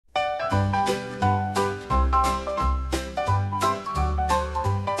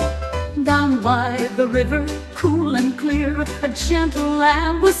by the river, cool and clear, a gentle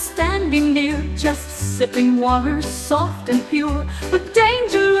lamb was standing near, just sipping water soft and pure. But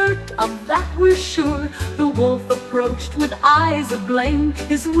danger lurked, of that we're sure. The wolf approached with eyes of blame,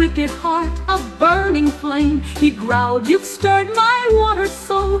 his wicked heart a burning flame. He growled, "You've stirred my water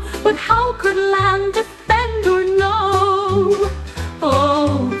so, but how could lamb defend or know?"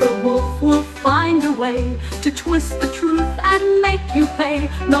 Oh, the wolf will find a way to twist the truth and make you pay.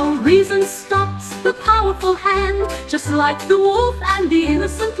 No reason stops the powerful hand, just like the wolf and the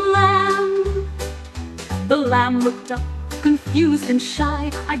innocent lamb. The lamb looked up, confused and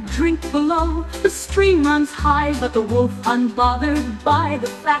shy. "I drink below, the stream runs high." But the wolf, unbothered by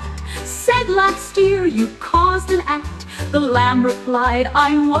the fact, said, "Last year you caused an act." The lamb replied,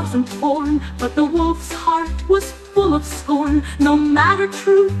 "I wasn't born." But the wolf's heart was full of scorn. No matter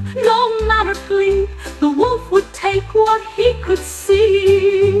truth, no matter plea, the wolf would take what he could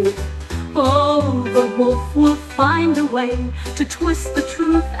see. Oh, the wolf will find a way to twist the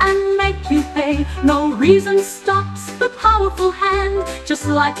truth and make you pay. No reason stops the powerful hand, just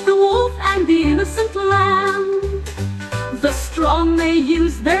like the wolf and the innocent lamb. The strong may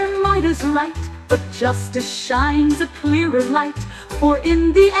use their might as right, but justice shines a clearer light. For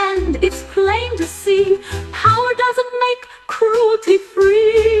in the end it's plain to see, power doesn't make cruelty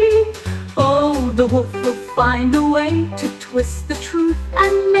free. Oh, the wolf will find a way to twist the truth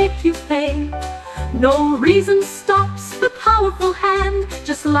and make you pay. No reason stops the powerful hand,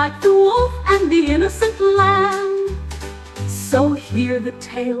 just like the wolf and the innocent lamb. So hear the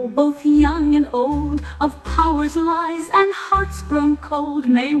tale, both young and old, of power's lies and hearts grown cold.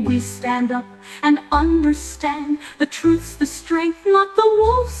 May we stand up and understand the truth's the strength, not the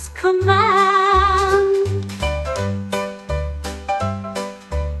wolf's command.